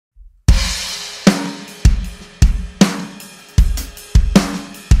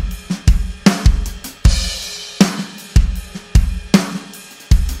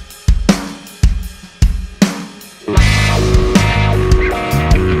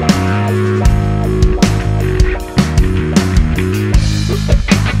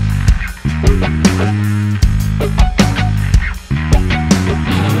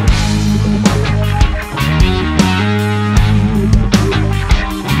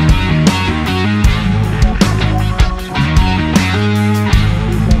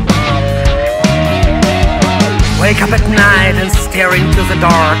up at night and stare into the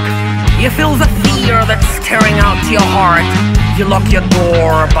dark. You feel the fear that's staring out your heart. You lock your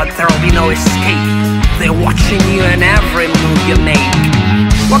door, but there'll be no escape. They're watching you in every move you make.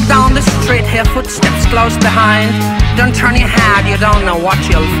 Walk down the street, hear footsteps close behind. Don't turn your head, you don't know what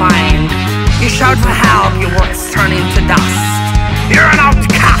you'll find. You shout for help, your words turn into dust. You're an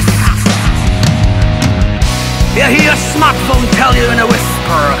outcast. You hear a smartphone tell you in a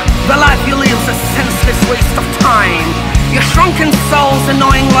whisper, the life you live's a senseless waste of time. Your shrunken soul's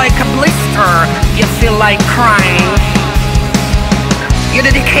annoying like a blister. You feel like crying. You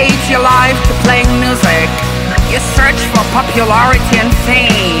dedicate your life to playing music. You search for popularity and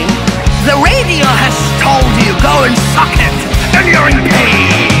fame. The radio has told you, go and suck it, and you're in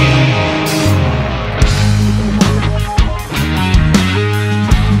pain.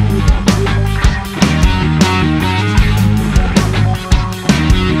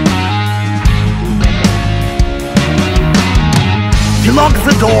 You lock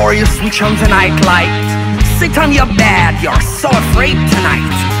the door, you switch on the night light. Sit on your bed, you're so afraid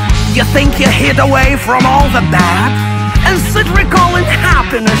tonight. You think you hid away from all the bad, and sit recalling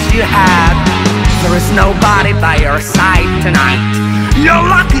happiness you had. There is nobody by your side tonight. Your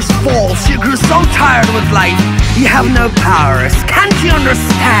luck is false, you grew so tired with life. You have no powers, can't you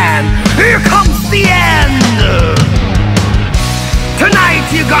understand? Here comes the end! Tonight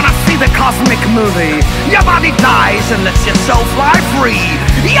you're gonna see the cosmic movie. Your body dies and lets your soul fly free.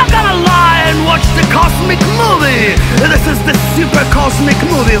 You're gonna lie and watch the cosmic movie. This is the super cosmic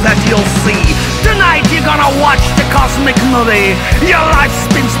movie that you'll see. Tonight you're gonna watch the cosmic movie. Your life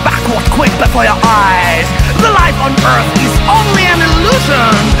spins backward quick before your eyes. The life on Earth is only an illusion.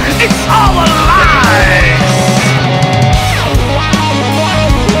 It's all a lie.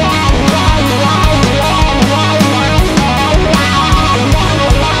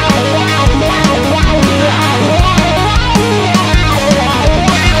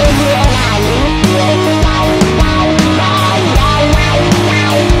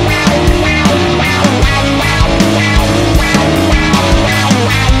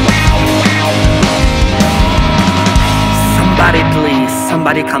 Somebody please,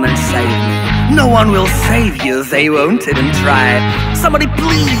 somebody come and save me. No one will save you, they won't even try. Somebody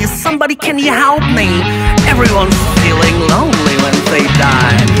please, somebody can you help me? Everyone's feeling lonely when they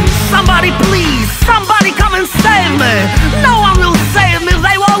die. Somebody please, somebody come and save me. No one will save me,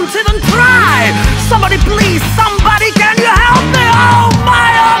 they won't even try. Somebody please, somebody can you help me? Oh!